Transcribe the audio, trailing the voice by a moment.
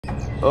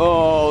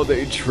Oh,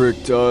 they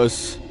tricked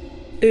us.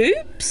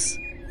 Oops.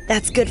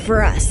 That's good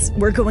for us.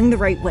 We're going the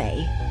right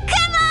way.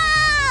 Come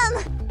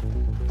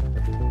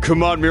on!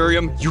 Come on,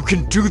 Miriam. You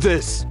can do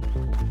this.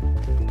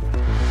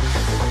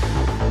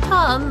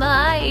 Oh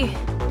my.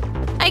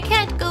 I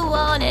can't go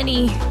on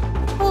any.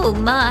 Oh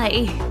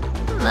my.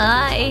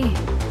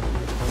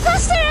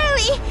 Faster,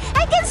 Ellie!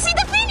 I can see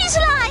the finish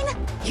line!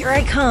 Here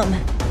I come.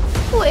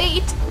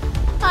 Wait.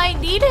 I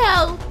need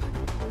help.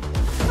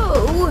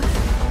 Oh,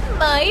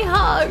 my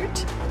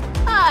heart.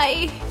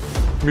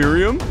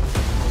 Miriam,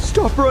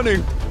 stop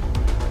running.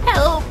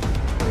 Help.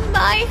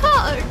 My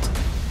heart.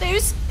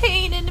 There's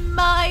pain in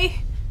my...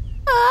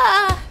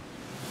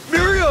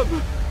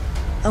 Miriam!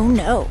 Oh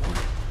no.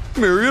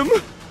 Miriam?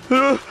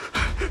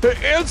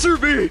 Answer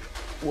me!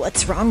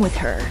 What's wrong with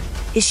her?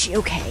 Is she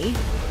okay?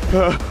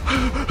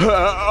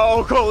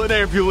 I'll call an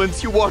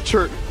ambulance. You watch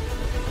her.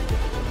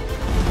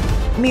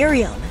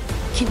 Miriam,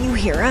 can you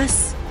hear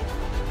us?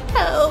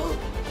 Help.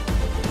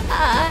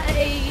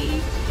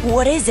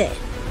 What is it?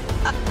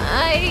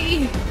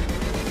 I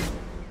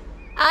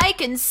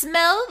can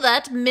smell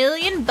that $1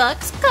 million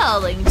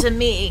calling to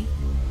me.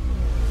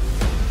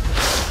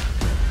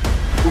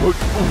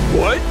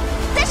 What?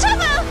 The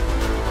shovel!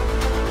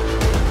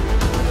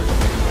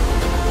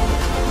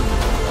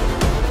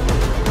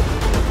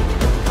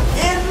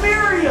 And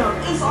Miriam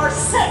is our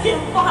second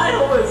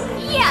finalist!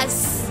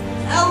 Yes!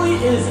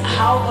 Ellie is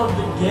out of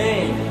the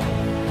game.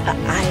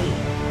 I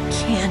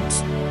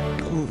can't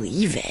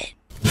believe it.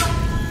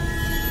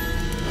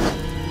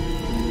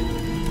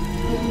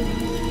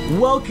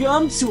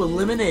 Welcome to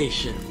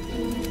Elimination.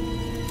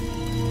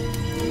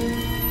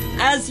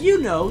 As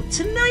you know,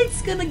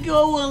 tonight's gonna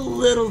go a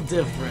little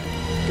different.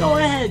 Go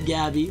ahead,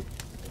 Gabby.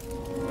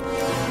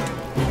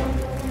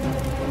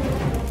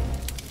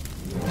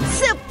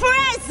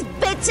 Surprise,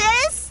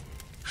 bitches!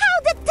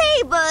 How the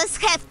tables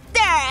have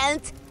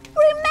turned!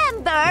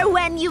 Remember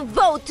when you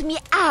voted me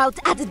out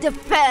at the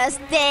first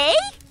day?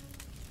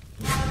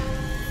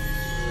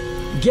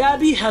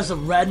 Gabby has a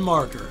red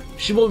marker.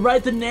 She will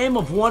write the name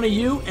of one of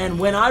you, and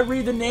when I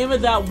read the name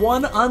of that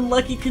one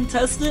unlucky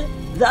contestant,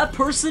 that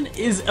person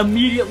is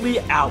immediately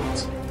out.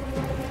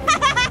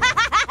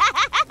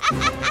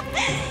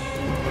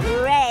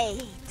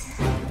 Great.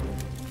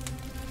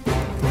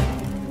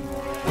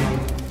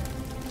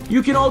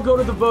 You can all go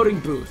to the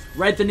voting booth,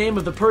 write the name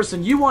of the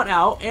person you want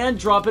out, and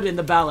drop it in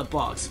the ballot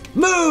box.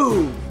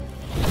 Move!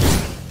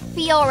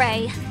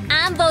 Fiore,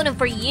 I'm voting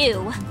for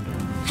you.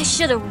 I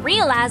should have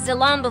realized it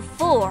long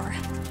before.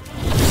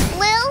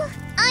 Lil,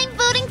 I'm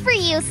voting for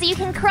you so you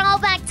can crawl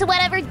back to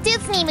whatever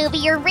Disney movie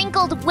your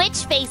wrinkled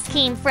witch face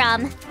came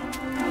from.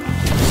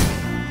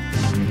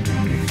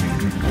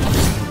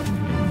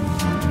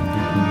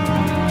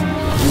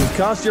 You've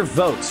cast your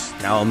votes.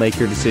 Now I'll make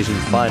your decision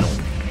final.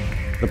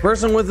 The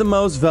person with the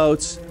most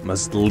votes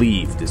must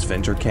leave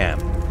Disventure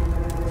camp.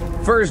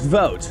 First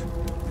vote,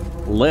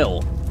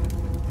 Lil.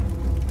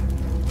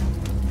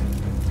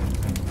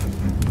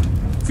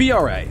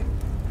 Fiore.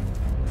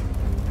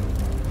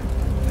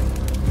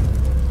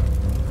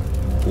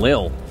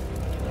 Lil.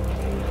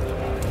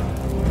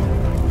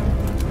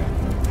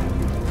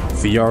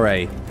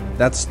 Fiore.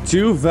 That's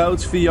 2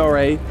 votes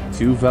Fiore,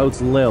 2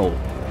 votes Lil.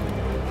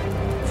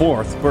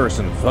 Fourth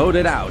person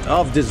voted out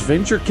of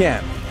Disventure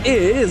camp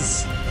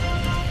is...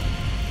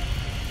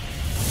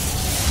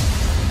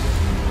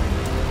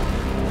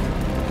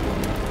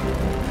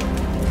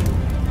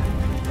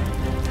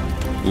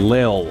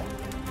 Lil.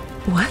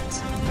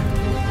 What?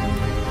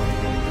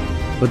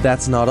 But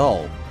that's not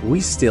all. We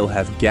still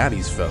have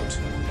Gabby's vote.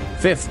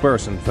 Fifth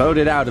person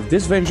voted out of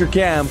Disventure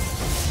camp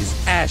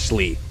is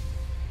Ashley.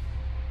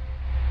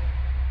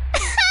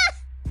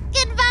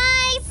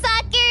 Goodbye,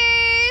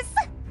 suckers!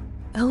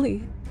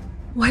 Ellie,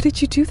 why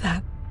did you do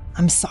that?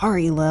 I'm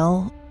sorry,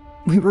 Lil.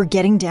 We were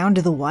getting down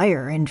to the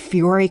wire, and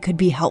Fiore could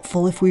be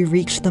helpful if we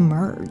reached the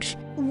merge.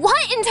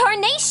 What in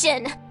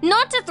tarnation?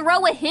 Not to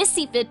throw a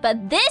hissy fit,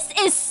 but this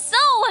is so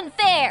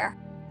unfair!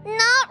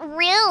 Not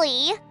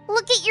really.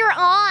 Look at your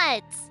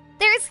odds.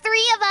 There's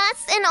 3 of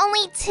us and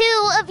only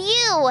 2 of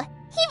you.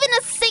 Even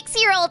a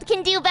 6-year-old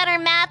can do better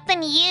math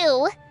than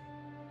you.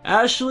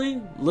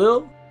 Ashley,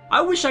 Lil, I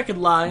wish I could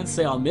lie and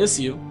say I'll miss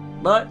you,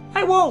 but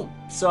I won't.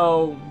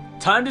 So,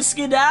 time to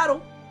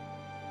skedaddle.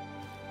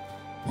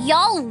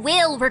 Y'all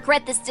will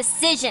regret this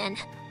decision.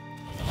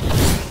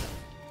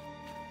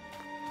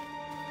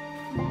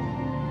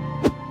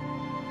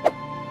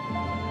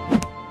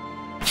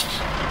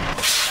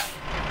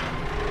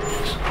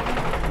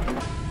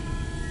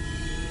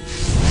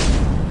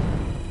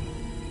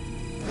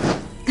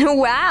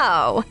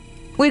 Wow!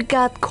 We've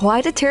got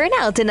quite a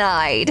turnout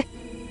tonight.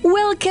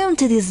 Welcome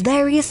to this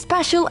very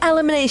special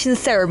elimination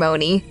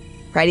ceremony.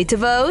 Ready to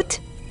vote?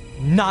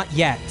 Not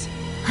yet.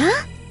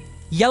 Huh?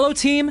 Yellow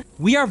team,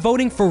 we are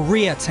voting for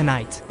Rhea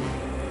tonight.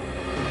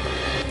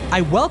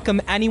 I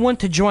welcome anyone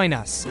to join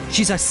us.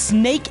 She's a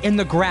snake in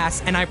the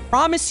grass, and I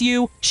promise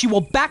you, she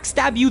will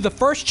backstab you the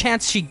first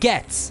chance she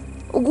gets.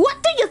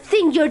 What do you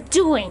think you're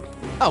doing?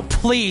 Oh,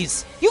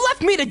 please. You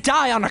left me to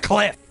die on a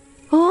cliff.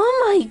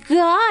 Oh my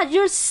god,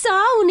 you're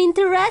so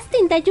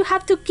uninteresting that you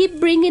have to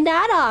keep bringing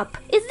that up.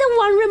 It's the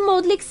one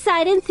remotely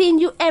exciting thing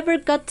you ever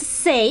got to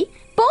say.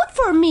 Vote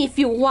for me if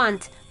you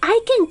want. I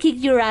can kick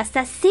your ass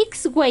a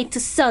 6-way to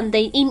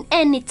Sunday in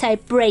any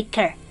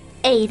tiebreaker.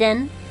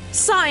 Aiden?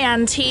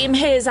 Cyan team,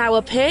 here's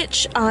our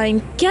pitch.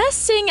 I'm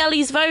guessing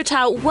Ellie's vote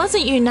out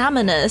wasn't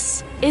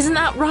unanimous. Isn't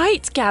that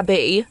right,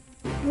 Gabby?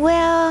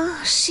 Well,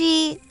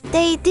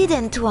 they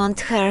didn't want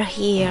her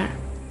here.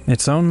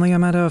 It's only a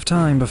matter of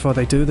time before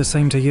they do the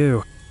same to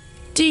you.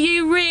 Do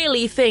you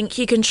really think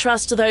you can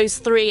trust those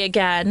 3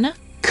 again?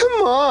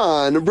 Come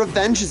on,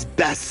 revenge is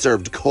best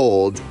served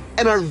cold,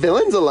 and our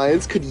Villains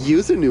Alliance could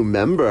use a new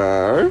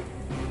member.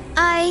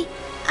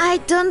 I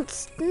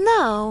don't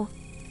know.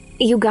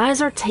 You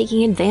guys are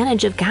taking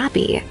advantage of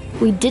Gabby.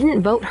 We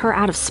didn't vote her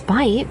out of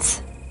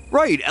spite.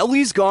 Right,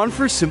 Ellie's gone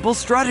for simple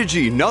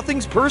strategy.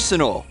 Nothing's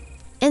personal.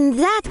 In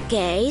that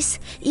case,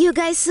 you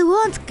guys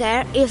won't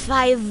care if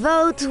I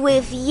vote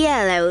with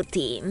Yellow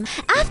Team.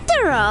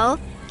 After all,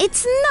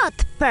 it's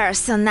not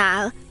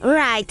personal,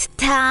 right,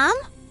 Tom?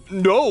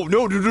 No,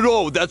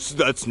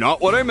 that's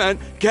not what I meant.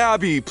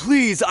 Gabby,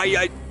 please,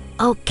 I...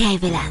 Okay,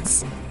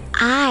 villains.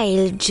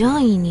 I'll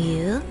join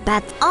you,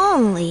 but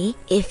only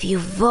if you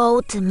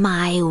vote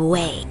my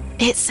way.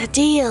 It's a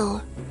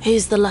deal.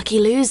 Who's the lucky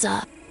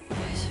loser?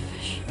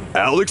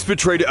 Alex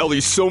betrayed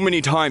Ellie so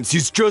many times,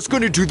 he's just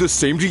gonna do the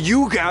same to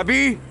you,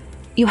 Gabby!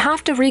 You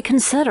have to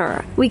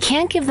reconsider. We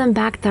can't give them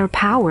back their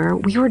power.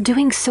 We were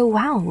doing so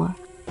well.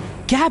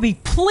 Gabby,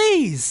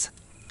 please!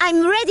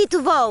 I'm ready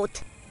to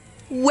vote.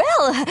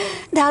 Well,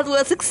 that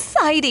was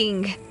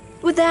exciting.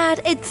 With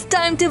that, it's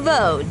time to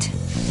vote.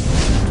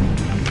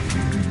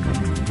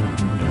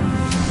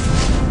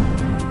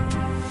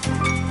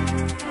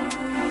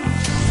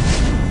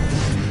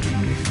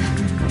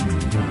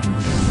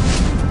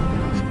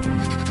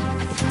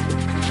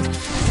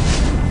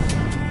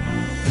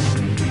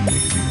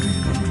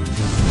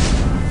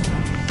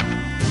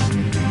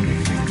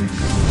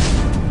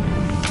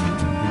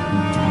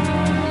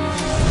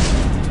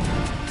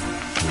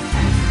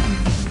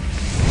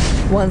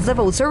 Once the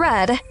votes are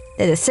read,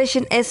 the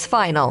decision is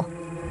final.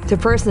 The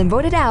person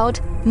voted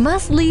out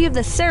must leave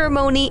the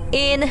ceremony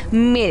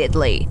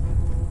immediately.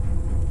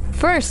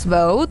 First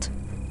vote,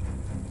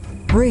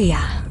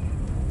 Rhea.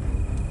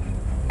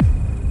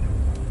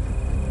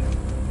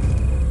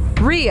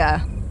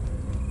 Rhea.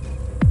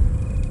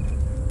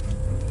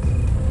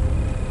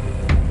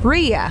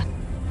 Rhea.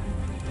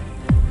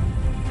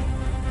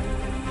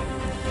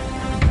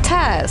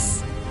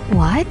 Tess.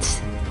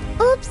 What?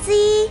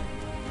 Oopsie.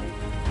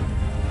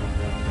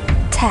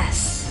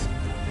 Tess.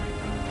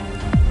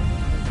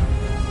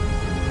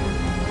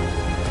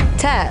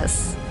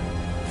 Tess.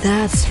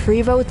 That's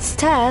 3 votes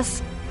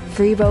Tess,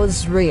 3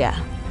 votes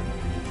Rhea.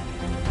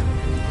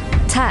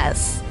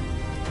 Tess.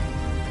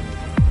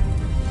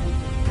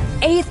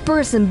 8th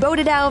person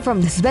voted out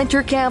from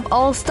Disventure Camp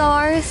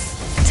All-Stars,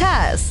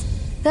 Tess.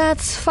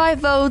 That's 5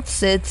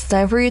 votes, it's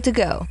time for you to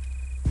go.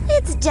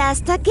 It's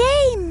just a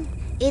game.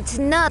 It's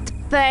not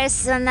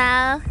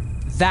personal.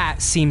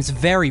 That seems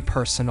very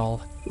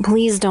personal.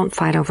 Please don't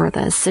fight over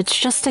this. It's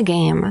just a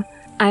game.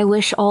 I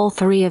wish all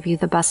 3 of you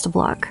the best of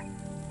luck.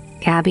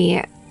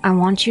 Gabby, I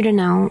want you to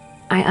know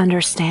I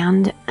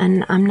understand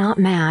and I'm not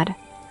mad.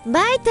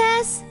 Bye,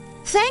 Tess.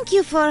 Thank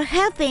you for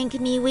helping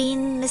me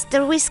win,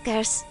 Mr.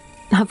 Whiskers.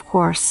 Of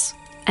course.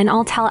 And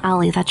I'll tell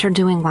Allie that you're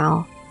doing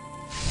well.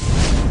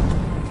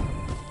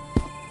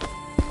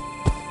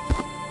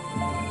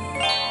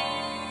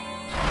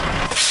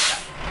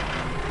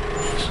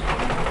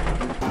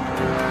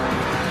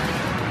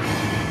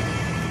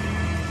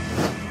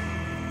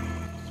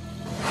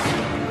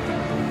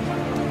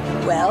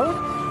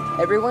 Well,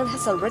 everyone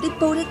has already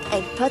voted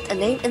and put a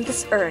name in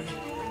this urn.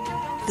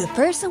 The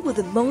person with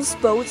the most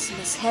votes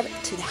must head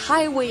to the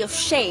highway of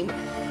shame,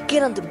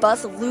 get on the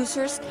bus of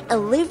losers,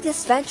 and leave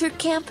this venture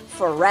camp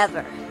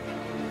forever.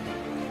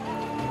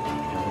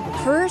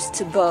 First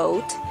to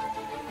vote,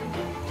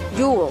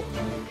 Yule.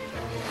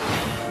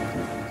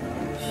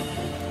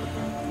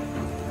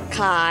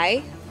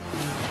 Kai.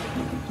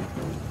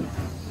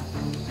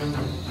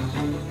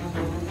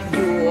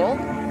 Yule.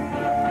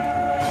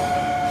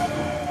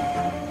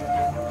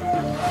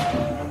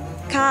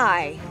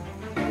 Kai.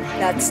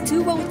 That's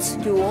 2 votes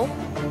Yule,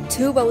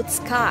 2 votes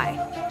Kai.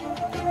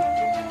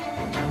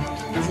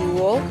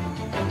 Yule.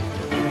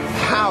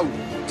 How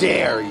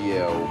dare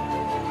you?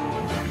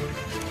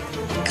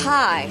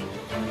 Kai.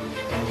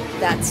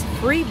 That's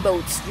 3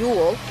 votes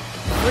Yule,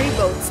 3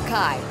 votes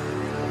Kai.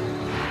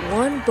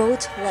 1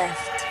 vote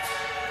left.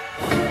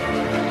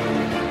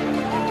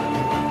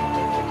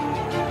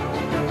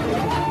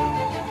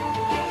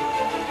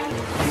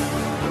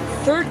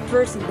 Third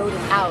person voted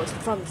out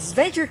from this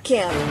venture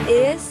camp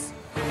is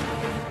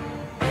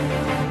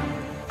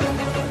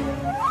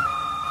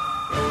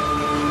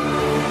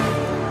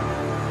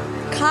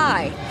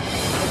Kai.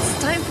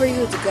 It's time for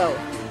you to go.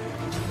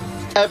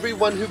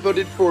 Everyone who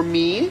voted for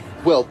me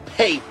will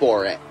pay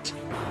for it.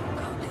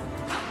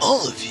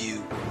 All of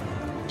you.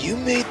 You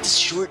made this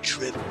short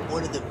trip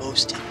one of the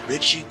most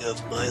enriching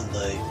of my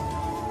life.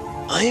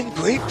 I am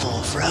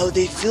grateful for how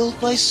they filled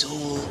my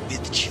soul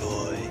with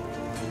joy.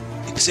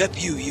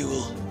 Except you,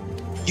 Yule.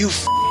 You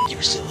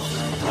yourself.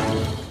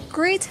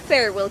 Great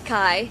farewell,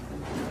 Kai.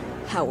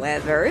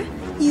 However,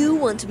 you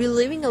want to be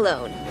living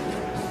alone.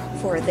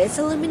 For this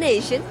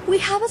elimination, we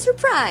have a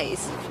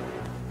surprise.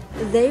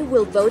 They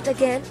will vote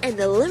again and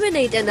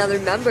eliminate another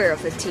member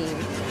of the team.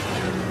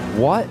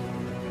 What?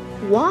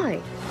 Why?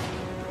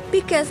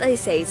 Because I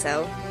say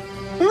so.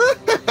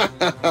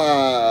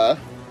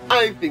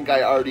 I think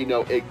I already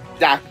know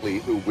exactly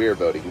who we're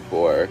voting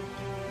for.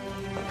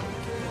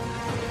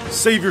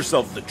 Save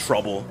yourself the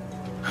trouble.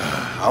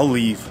 I'll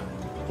leave.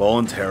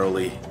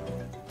 Voluntarily.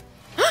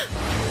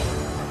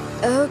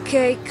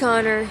 Okay,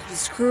 Connor, you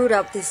screwed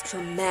up this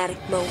dramatic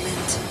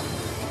moment.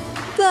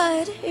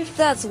 But if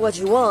that's what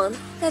you want,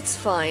 that's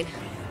fine.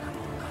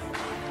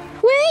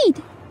 Wait!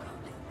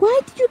 Why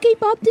did you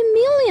give up the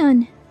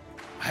million?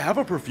 I have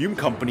a perfume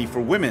company for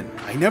women.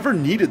 I never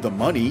needed the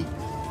money.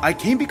 I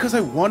came because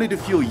I wanted to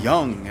feel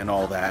young and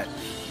all that.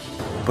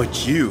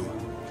 But you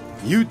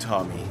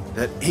taught me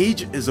that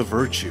age is a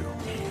virtue.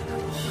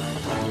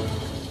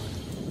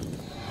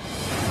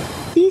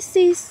 This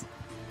is...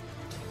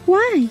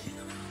 why?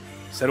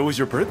 Said it was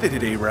your birthday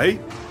today,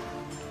 right?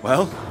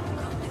 Well,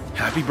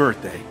 happy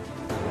birthday.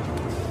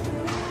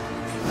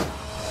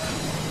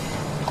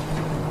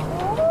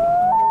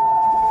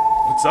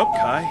 What's up,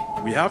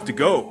 Kai? We have to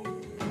go.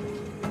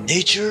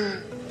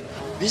 Nature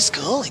is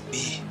calling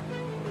me.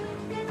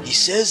 He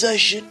says I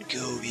shouldn't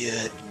go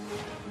yet.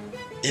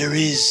 There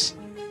is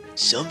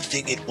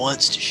something it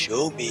wants to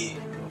show me.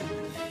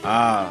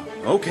 Ah,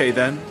 okay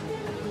then.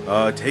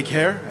 Take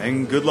care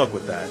and good luck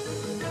with that.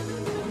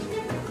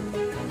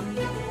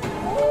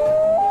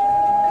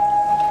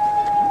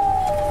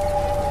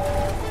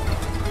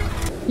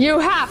 You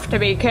have to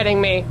be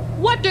kidding me.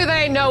 What do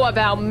they know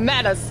about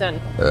medicine?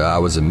 I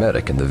was a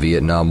medic in the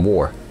Vietnam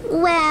War.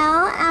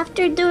 Well,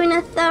 after doing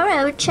a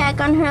thorough check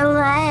on her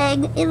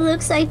leg, it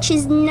looks like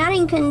she's not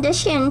in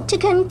condition to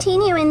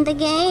continue in the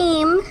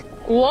game.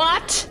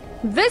 What?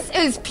 This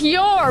is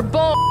pure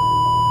bull.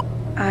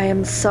 I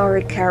am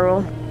sorry,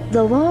 Carol.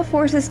 The law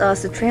forces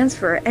us to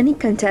transfer any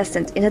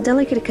contestant in a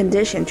delicate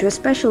condition to a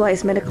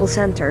specialized medical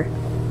center.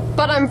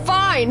 But I'm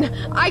fine.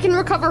 I can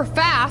recover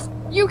fast.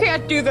 You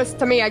can't do this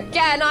to me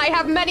again. I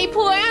have many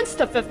plans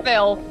to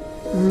fulfill.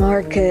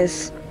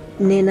 Marcus,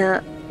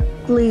 Nina,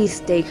 please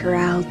take her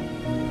out.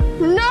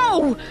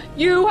 No!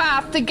 You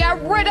have to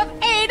get rid of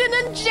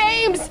Aiden and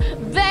James!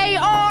 They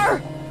are...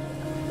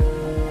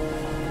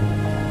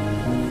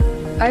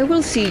 I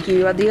will see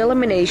you at the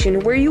elimination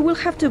where you will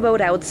have to vote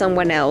out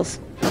someone else.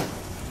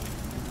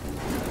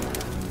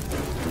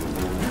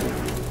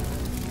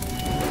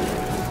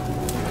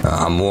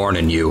 I'm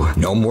warning you,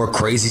 no more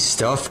crazy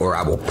stuff or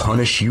I will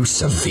punish you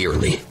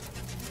severely.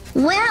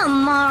 Well,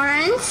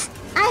 Lawrence,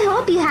 I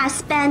hope you have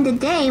spent the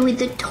day with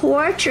the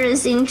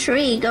torturous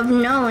intrigue of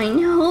knowing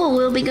who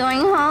will be going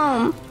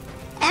home.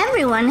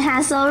 Everyone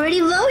has already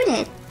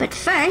voted, but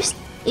first,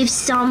 if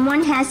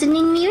someone has an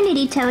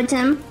immunity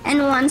totem and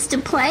wants to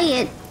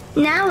play it,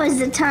 now is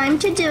the time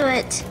to do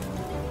it.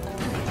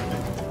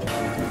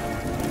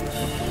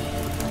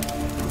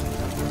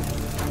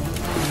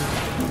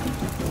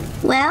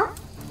 Well,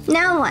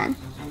 no one.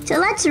 So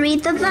let's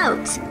read the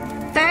votes.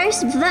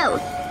 First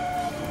vote.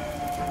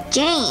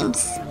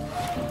 James.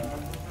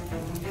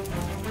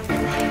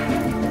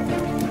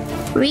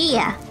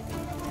 Rhea.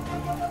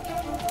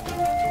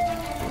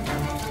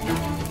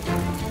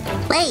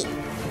 Wait.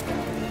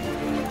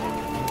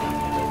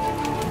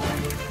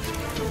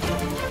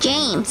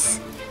 James.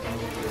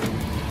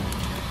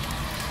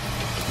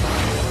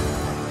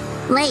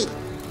 Late.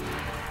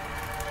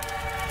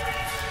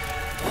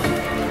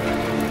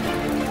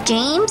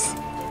 James?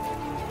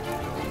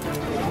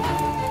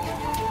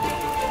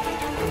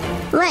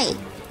 Late.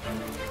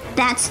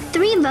 That's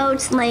 3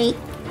 votes Late,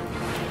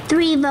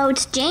 3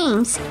 votes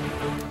James,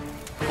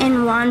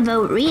 and 1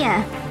 vote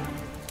Rhea.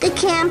 The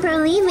camper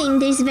leaving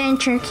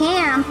Disventure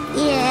camp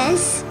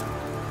is...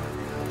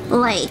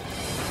 Late.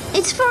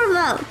 It's 4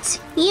 votes.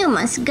 You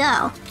must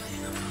go.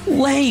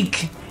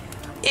 Lake!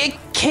 It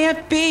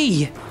can't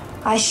be!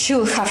 I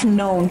should have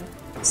known.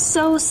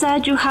 So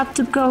sad you have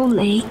to go,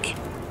 Lake.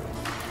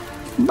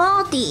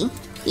 Baldy,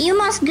 you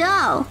must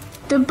go.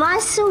 The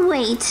bus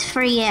waits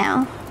for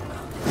you.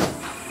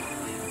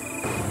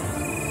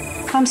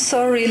 I'm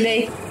sorry,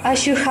 Lake. I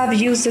should have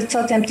used the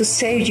totem to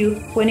save you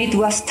when it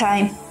was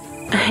time.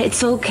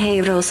 It's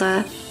okay,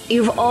 Rosa.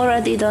 You've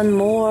already done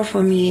more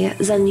for me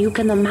than you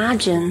can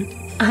imagine.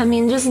 I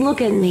mean, just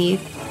look at me.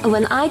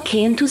 When I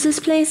came to this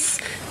place,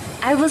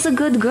 I was a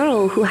good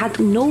girl who had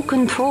no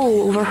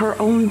control over her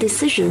own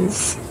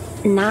decisions.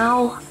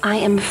 Now I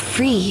am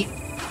free,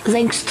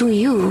 thanks to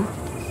you.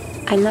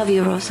 I love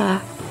you,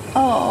 Rosa.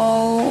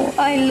 Oh,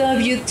 I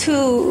love you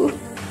too.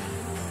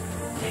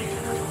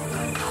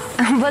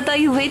 What are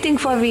you waiting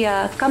for,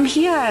 Rhea? Come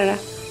here.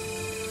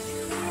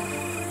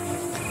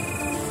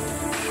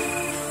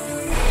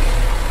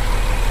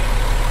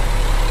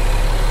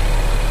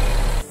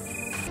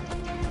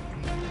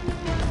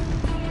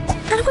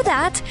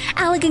 that,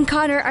 Alec and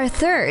Connor are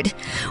third,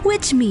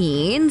 which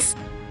means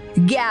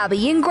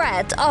Gabby and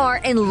Gret are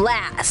in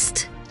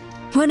last.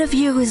 One of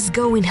you is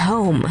going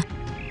home.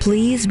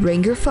 Please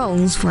bring your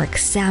phones for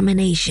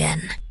examination.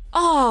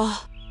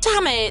 Oh,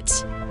 damn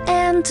it.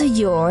 And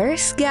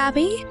yours,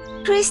 Gabby?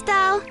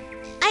 Crystal,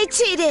 I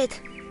cheated.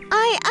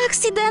 I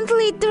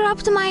accidentally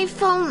dropped my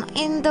phone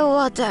in the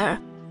water.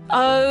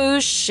 Oh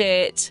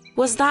shit.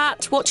 Was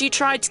that what you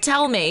tried to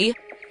tell me?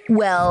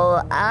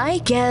 Well,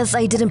 I guess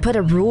I didn't put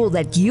a rule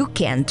that you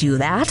can't do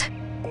that.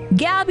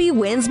 Gabby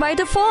wins by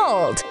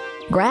default.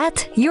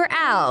 Gret, you're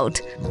out.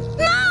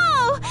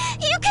 No!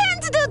 You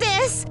can't do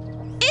this!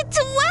 It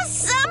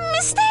was a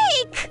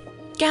mistake!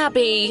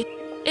 Gabby,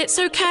 it's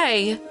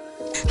okay.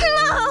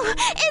 No,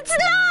 it's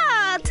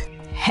not!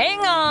 Hang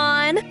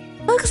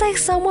on! Looks like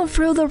someone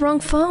threw the wrong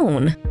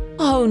phone.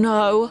 Oh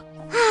no.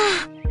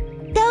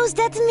 Does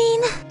that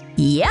mean?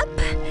 Yep.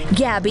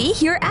 Gabby,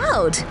 you're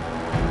out.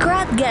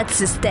 Gret gets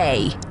to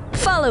stay.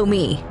 Follow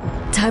me.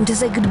 Time to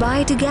say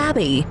goodbye to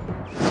Gabby.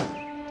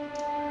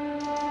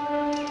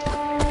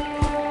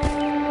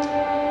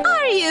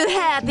 Are you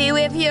happy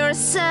with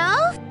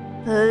yourself,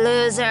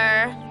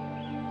 loser?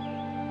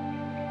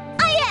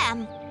 I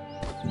am.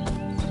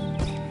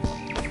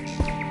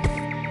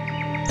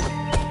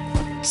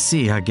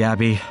 See ya,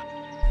 Gabby.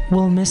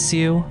 We'll miss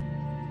you.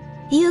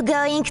 You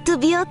going to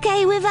be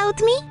okay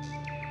without me?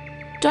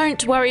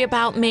 Don't worry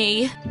about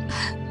me.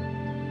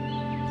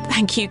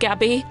 Thank you,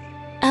 Gabby.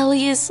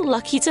 Ellie is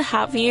lucky to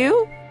have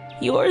you.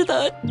 You're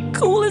the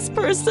coolest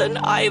person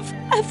I've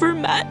ever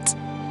met.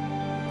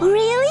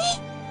 Really?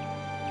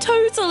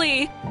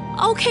 Totally.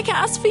 I'll kick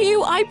ass for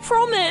you, I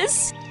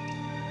promise.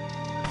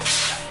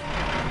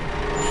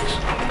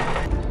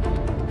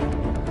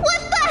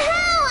 What the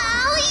hell,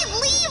 Allie?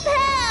 Leave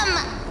him!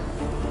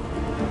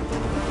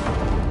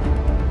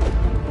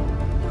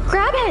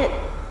 Grab it!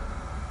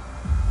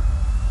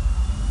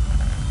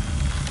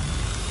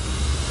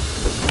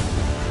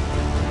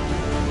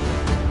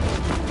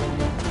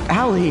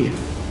 Allie,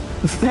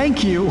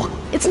 thank you.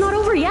 It's not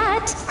over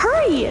yet.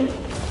 Hurry!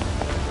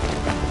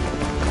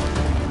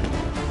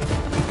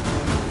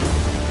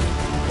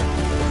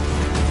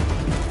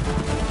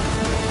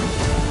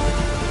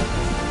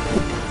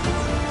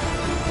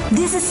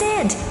 This is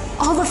it!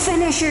 All the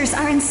finishers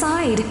are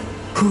inside.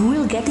 Who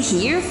will get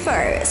here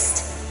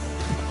first?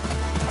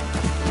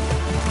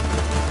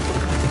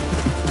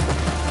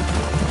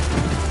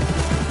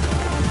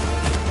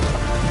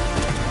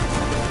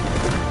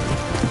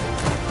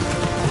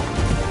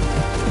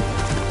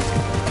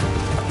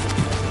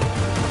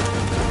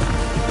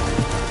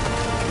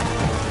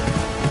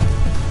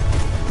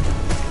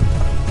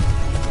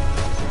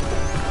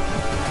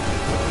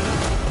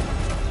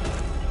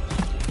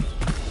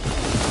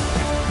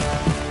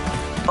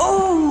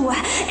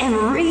 And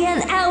Rhea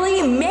and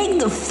Ellie make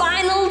the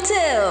final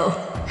two!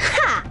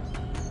 Ha!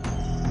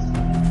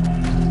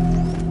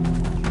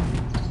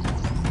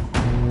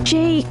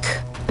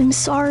 Jake, I'm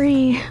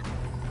sorry.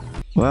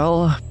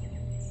 Well,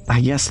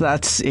 I guess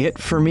that's it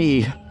for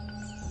me.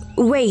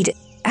 Wait,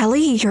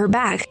 Ellie, you're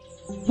back.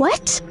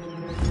 What?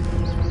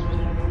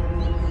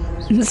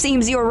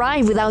 Seems you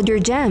arrived without your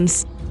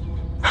gems.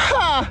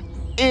 Ha!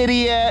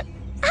 Idiot!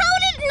 How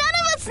did none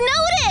of us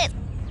notice?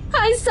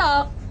 I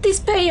saw. This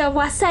payoff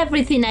was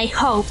everything I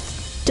hoped.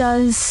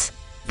 Does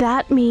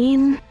that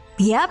mean?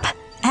 Yep,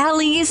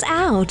 Ellie is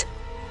out.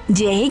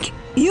 Jake,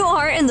 you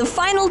are in the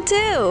final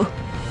two.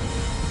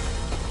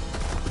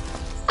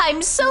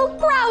 I'm so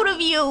proud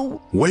of you.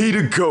 Way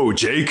to go,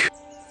 Jake.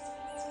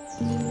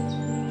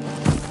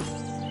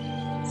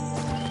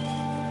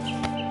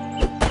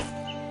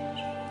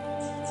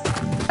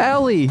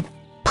 Ellie!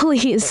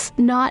 Please,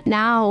 not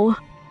now.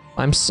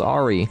 I'm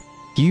sorry.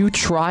 You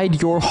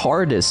tried your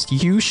hardest.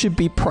 You should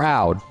be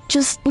proud.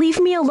 Just leave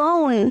me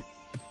alone.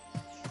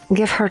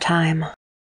 Give her time.